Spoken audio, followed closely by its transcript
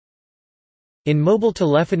In mobile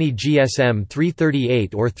telephony, GSM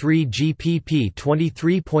 338 or 3GPP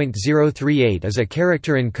 23.038 is a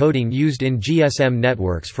character encoding used in GSM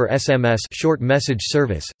networks for SMS short message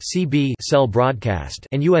service, CB cell broadcast,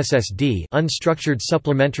 and USSD unstructured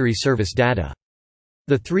supplementary service data.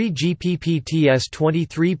 The 3GPP-TS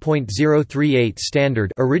 23.038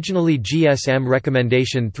 standard, originally GSM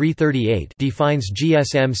Recommendation 338, defines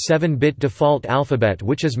GSM 7-bit default alphabet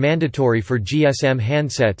which is mandatory for GSM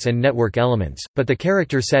handsets and network elements, but the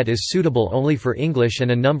character set is suitable only for English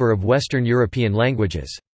and a number of Western European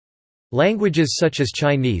languages. Languages such as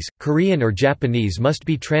Chinese, Korean or Japanese must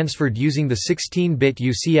be transferred using the 16-bit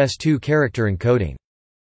UCS2 character encoding.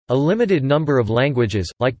 A limited number of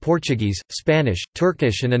languages, like Portuguese, Spanish,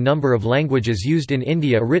 Turkish and a number of languages used in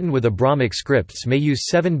India written with Abrahamic scripts may use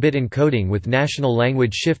 7-bit encoding with National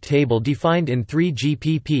Language Shift Table defined in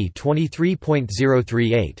 3GPP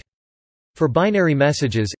 23.038. For binary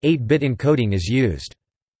messages, 8-bit encoding is used.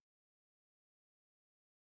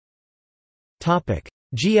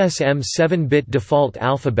 GSM 7-bit default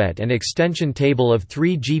alphabet and extension table of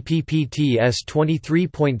 3GPP-TS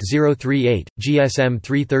 23.038, GSM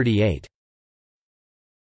 338.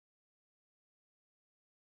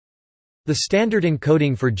 The standard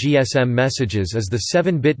encoding for GSM messages is the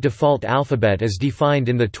 7-bit default alphabet as defined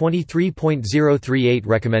in the 23.038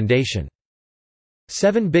 recommendation.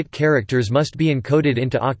 7-bit characters must be encoded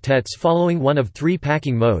into octets following one of three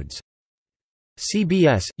packing modes.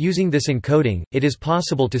 CBS. Using this encoding, it is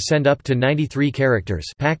possible to send up to 93 characters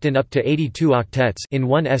packed in up to 82 octets in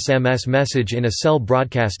one SMS message in a cell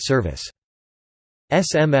broadcast service.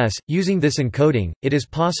 SMS. Using this encoding, it is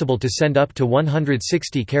possible to send up to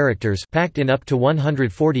 160 characters packed in up to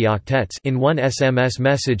 140 octets in one SMS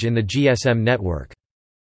message in the GSM network.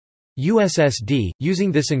 USSD.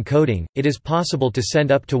 Using this encoding, it is possible to send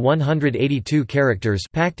up to 182 characters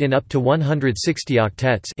packed in up to 160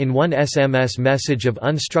 octets in one SMS message of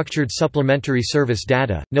unstructured supplementary service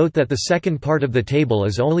data. Note that the second part of the table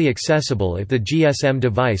is only accessible if the GSM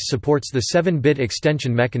device supports the 7-bit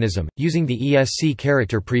extension mechanism, using the ESC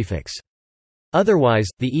character prefix. Otherwise,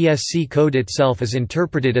 the ESC code itself is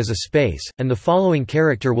interpreted as a space, and the following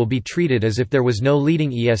character will be treated as if there was no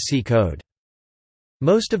leading ESC code.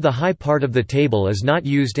 Most of the high part of the table is not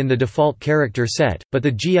used in the default character set, but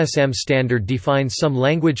the GSM standard defines some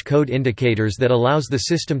language code indicators that allows the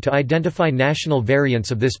system to identify national variants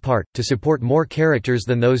of this part, to support more characters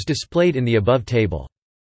than those displayed in the above table.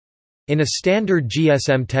 In a standard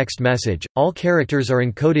GSM text message, all characters are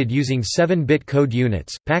encoded using 7-bit code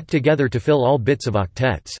units, packed together to fill all bits of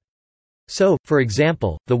octets. So, for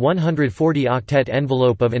example, the 140-octet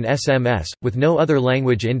envelope of an SMS, with no other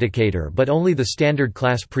language indicator but only the standard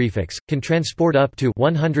class prefix, can transport up to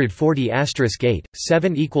 140*8,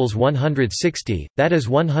 7 equals 160, that is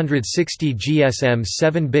 160 GSM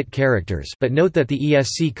 7-bit characters, but note that the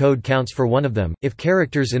ESC code counts for one of them, if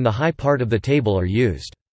characters in the high part of the table are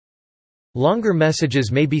used. Longer messages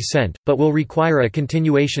may be sent, but will require a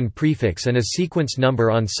continuation prefix and a sequence number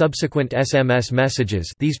on subsequent SMS messages.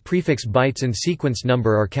 These prefix bytes and sequence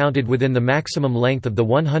number are counted within the maximum length of the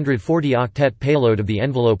 140-octet payload of the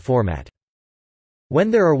envelope format.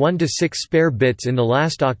 When there are 1 to 6 spare bits in the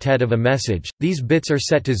last octet of a message, these bits are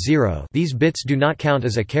set to 0. These bits do not count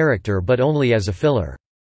as a character but only as a filler.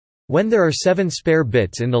 When there are 7 spare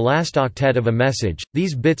bits in the last octet of a message,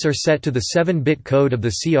 these bits are set to the 7-bit code of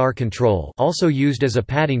the CR control, also used as a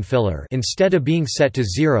padding filler, instead of being set to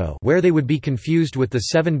 0, where they would be confused with the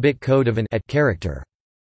 7-bit code of an at character.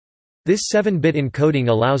 This 7-bit encoding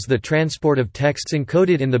allows the transport of texts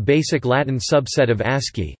encoded in the basic Latin subset of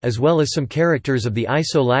ASCII, as well as some characters of the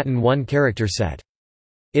ISO Latin 1-character set.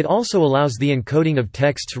 It also allows the encoding of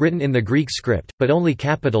texts written in the Greek script, but only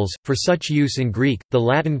capitals. For such use in Greek, the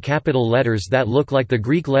Latin capital letters that look like the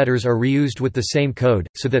Greek letters are reused with the same code,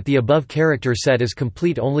 so that the above character set is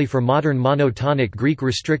complete only for modern monotonic Greek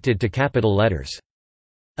restricted to capital letters.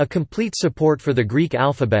 A complete support for the Greek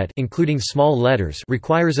alphabet, including small letters,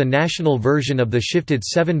 requires a national version of the shifted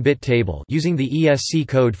 7-bit table using the ESC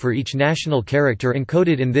code for each national character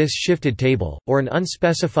encoded in this shifted table, or an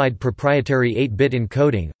unspecified proprietary 8-bit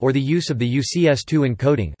encoding, or the use of the UCS2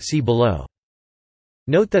 encoding. See below.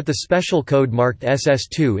 Note that the special code marked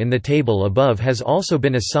SS2 in the table above has also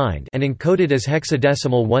been assigned and encoded as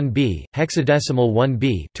hexadecimal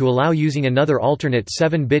 1B to allow using another alternate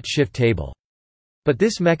 7-bit shift table. But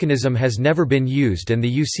this mechanism has never been used and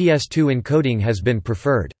the UCS2 encoding has been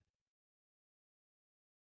preferred.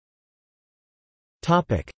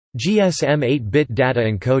 GSM 8-bit data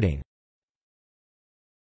encoding.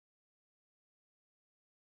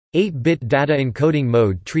 8-bit data encoding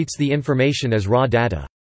mode treats the information as raw data.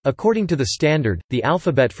 According to the standard, the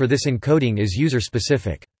alphabet for this encoding is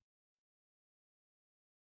user-specific.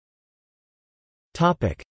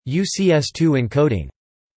 UCS2 encoding.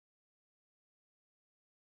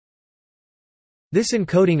 This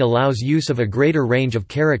encoding allows use of a greater range of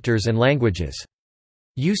characters and languages.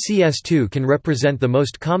 UCS2 can represent the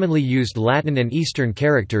most commonly used Latin and Eastern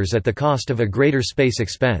characters at the cost of a greater space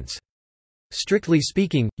expense. Strictly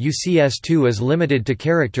speaking, UCS2 is limited to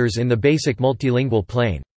characters in the basic multilingual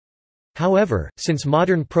plane. However, since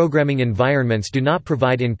modern programming environments do not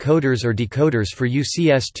provide encoders or decoders for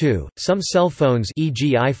UCS2, some cell phones,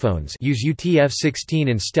 e.g. iPhones, use UTF-16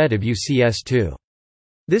 instead of UCS2.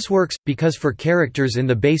 This works, because for characters in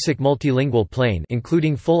the basic multilingual plane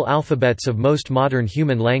including full alphabets of most modern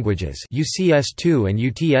human languages, UCS2 and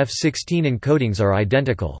UTF-16 encodings are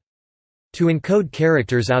identical. To encode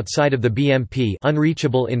characters outside of the BMP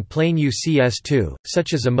unreachable in plain UCS2,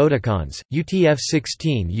 such as emoticons,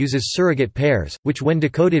 UTF-16 uses surrogate pairs, which when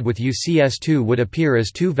decoded with UCS2 would appear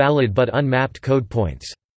as two valid but unmapped code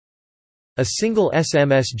points. A single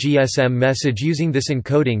SMS-GSM message using this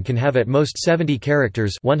encoding can have at most 70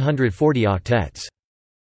 characters, 140 octets.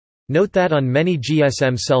 Note that on many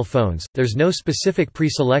GSM cell phones, there's no specific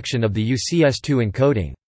pre-selection of the UCS2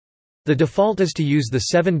 encoding. The default is to use the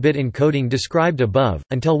 7-bit encoding described above,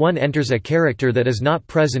 until one enters a character that is not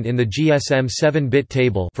present in the GSM 7-bit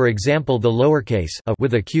table, for example the lowercase a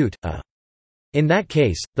with acute a. In that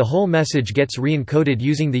case, the whole message gets re-encoded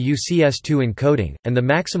using the UCS2 encoding, and the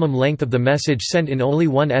maximum length of the message sent in only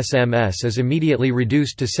one SMS is immediately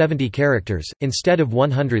reduced to 70 characters, instead of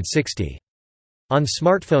 160. On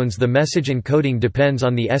smartphones the message encoding depends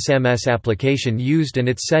on the SMS application used and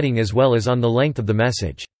its setting as well as on the length of the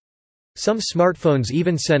message. Some smartphones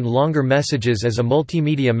even send longer messages as a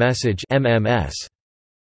multimedia message (MMS).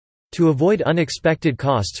 To avoid unexpected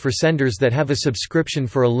costs for senders that have a subscription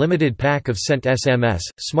for a limited pack of sent SMS,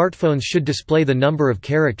 smartphones should display the number of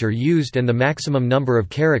character used and the maximum number of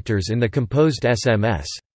characters in the composed SMS.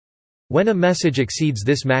 When a message exceeds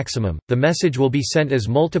this maximum, the message will be sent as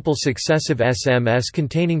multiple successive SMS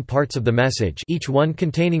containing parts of the message, each one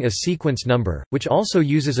containing a sequence number, which also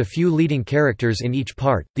uses a few leading characters in each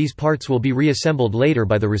part. These parts will be reassembled later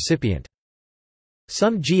by the recipient.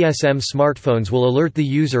 Some GSM smartphones will alert the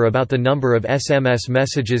user about the number of SMS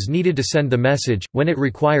messages needed to send the message, when it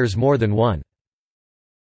requires more than one.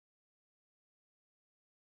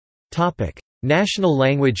 National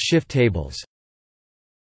language shift tables.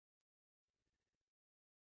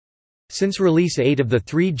 Since Release 8 of the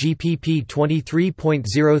 3GPP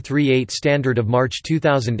 23.038 standard of March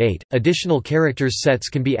 2008, additional characters sets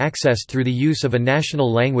can be accessed through the use of a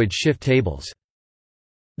national language shift tables.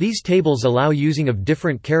 These tables allow using of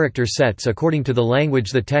different character sets according to the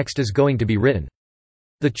language the text is going to be written.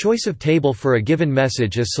 The choice of table for a given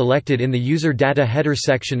message is selected in the user data header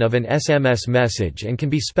section of an SMS message and can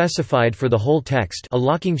be specified for the whole text, a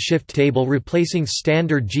locking shift table replacing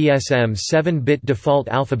standard GSM 7-bit default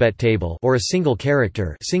alphabet table, or a single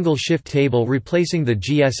character single shift table replacing the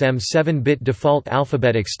GSM 7-bit default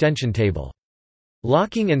alphabet extension table.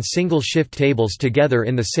 Locking and single shift tables together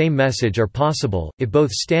in the same message are possible, if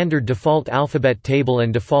both standard default alphabet table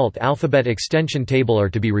and default alphabet extension table are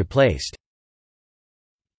to be replaced.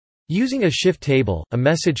 Using a shift table, a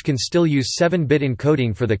message can still use 7-bit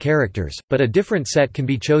encoding for the characters, but a different set can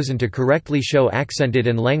be chosen to correctly show accented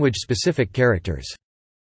and language-specific characters.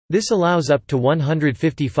 This allows up to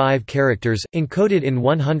 155 characters, encoded in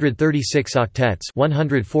 136 octets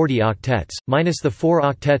 140 octets, minus the 4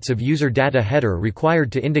 octets of user data header required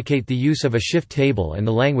to indicate the use of a shift table and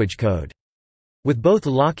the language code. With both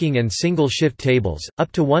locking and single shift tables,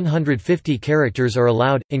 up to 150 characters are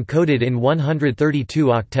allowed, encoded in 132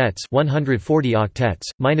 octets 140 octets,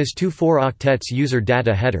 minus 2 4 octets user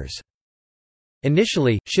data headers.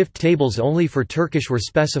 Initially, shift tables only for Turkish were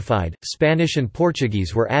specified, Spanish and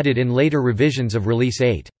Portuguese were added in later revisions of Release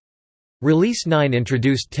 8. Release 9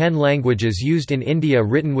 introduced 10 languages used in India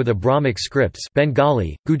written with Abrahamic scripts: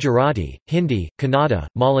 Bengali, Gujarati, Hindi, Kannada,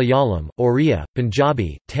 Malayalam, Oriya,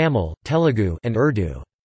 Punjabi, Tamil, Telugu, and Urdu.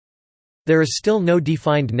 There is still no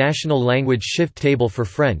defined national language shift table for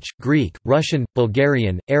French, Greek, Russian,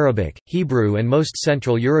 Bulgarian, Arabic, Hebrew and most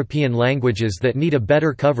Central European languages that need a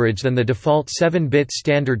better coverage than the default 7-bit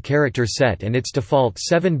standard character set and its default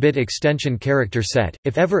 7-bit extension character set.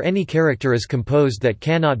 If ever any character is composed that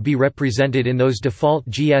cannot be represented in those default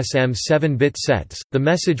GSM 7-bit sets, the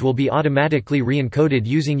message will be automatically re-encoded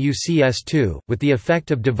using UCS2, with the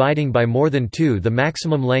effect of dividing by more than 2 the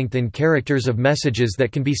maximum length in characters of messages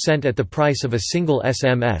that can be sent at the price of a single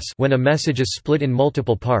SMS when a message is split in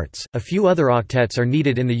multiple parts. A few other octets are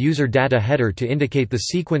needed in the user data header to indicate the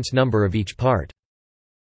sequence number of each part.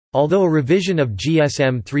 Although a revision of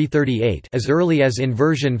GSM 338 as early as in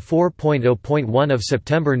version 4.0.1 of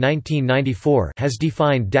September 1994 has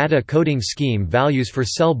defined data coding scheme values for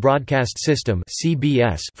Cell Broadcast System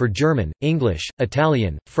 (CBS) for German, English,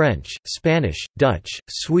 Italian, French, Spanish, Dutch,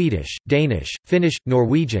 Swedish, Danish, Finnish,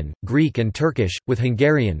 Norwegian, Greek and Turkish, with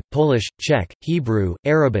Hungarian, Polish, Czech, Hebrew,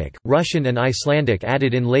 Arabic, Russian and Icelandic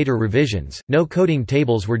added in later revisions. No coding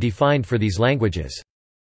tables were defined for these languages.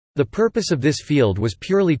 The purpose of this field was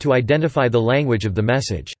purely to identify the language of the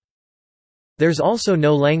message. There's also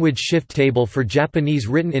no language shift table for Japanese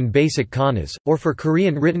written in basic kanas, or for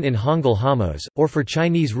Korean written in Hangul Hamos, or for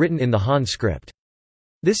Chinese written in the Han script.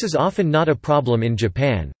 This is often not a problem in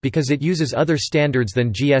Japan, because it uses other standards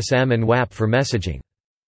than GSM and WAP for messaging.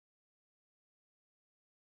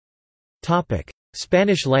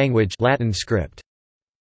 Spanish language Latin script.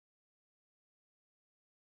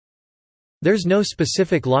 There's no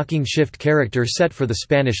specific locking shift character set for the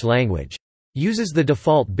Spanish language. Uses the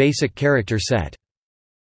default basic character set.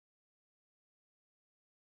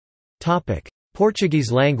 Topic: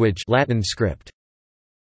 Portuguese language Latin script.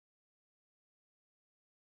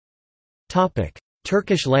 Topic: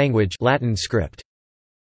 Turkish language Latin script.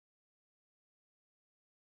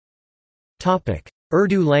 Topic: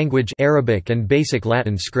 Urdu language Arabic and basic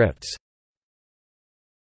Latin scripts.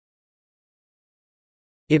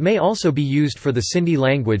 It may also be used for the Sindhi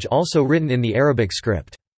language, also written in the Arabic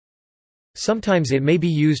script. Sometimes it may be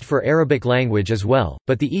used for Arabic language as well,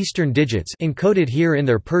 but the Eastern digits encoded here in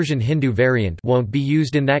their Persian Hindu variant won't be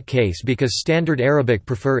used in that case because Standard Arabic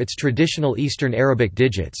prefer its traditional Eastern Arabic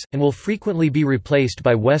digits, and will frequently be replaced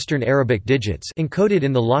by Western Arabic digits encoded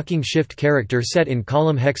in the locking shift character set in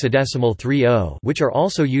column hexadecimal 30, which are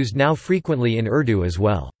also used now frequently in Urdu as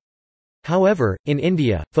well. However, in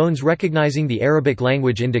India, phones recognizing the Arabic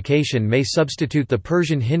language indication may substitute the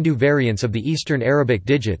Persian Hindu variants of the Eastern Arabic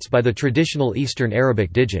digits by the traditional Eastern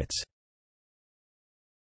Arabic digits.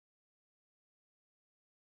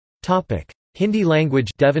 Hindi language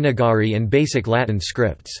Devanagari and basic Latin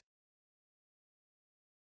scripts.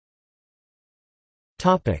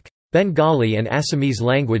 Bengali and Assamese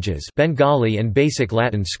languages Bengali and basic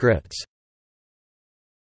Latin scripts.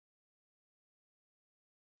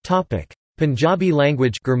 Punjabi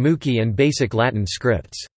language Gurmukhi and basic Latin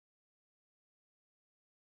scripts.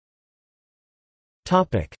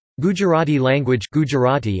 Gujarati language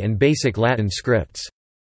Gujarati and basic Latin scripts.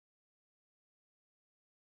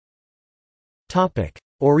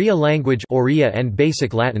 Oriya language Oriya and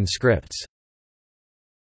basic Latin scripts.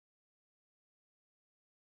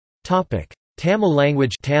 Tamil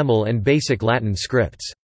language Tamil and basic Latin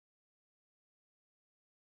scripts.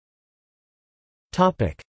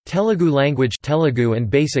 Telugu language Telugu and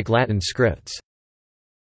basic Latin scripts.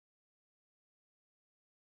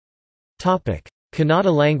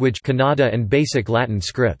 Kannada language Kannada and basic Latin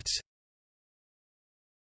scripts.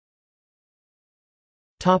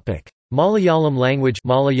 Malayalam language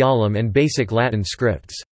Malayalam and basic Latin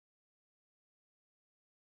scripts.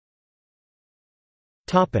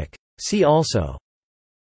 See also: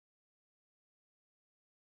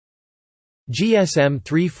 GSM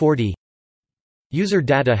 340, User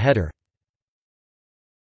data header.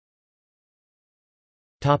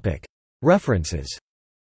 References.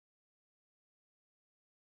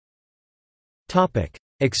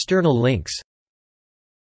 External links.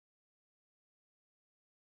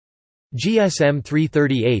 GSM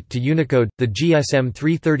 338 to Unicode – The GSM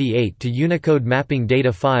 338 to Unicode mapping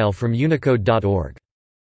data file from unicode.org.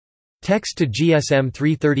 Text to GSM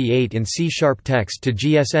 338 in C#. Text to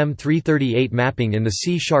GSM 338 mapping in the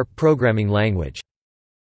C# programming language.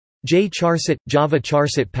 J-Charset – Java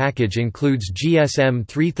Charset package includes GSM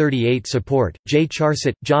 338 support.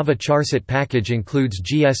 J-Charset – Java Charset package includes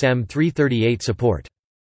GSM 338 support.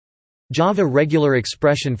 Java regular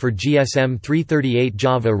expression for GSM 338.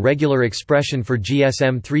 Java regular expression for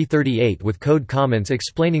GSM 338 with code comments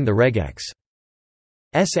explaining the regex.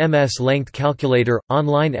 SMS length calculator –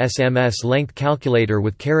 online SMS length calculator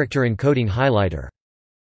with character encoding highlighter.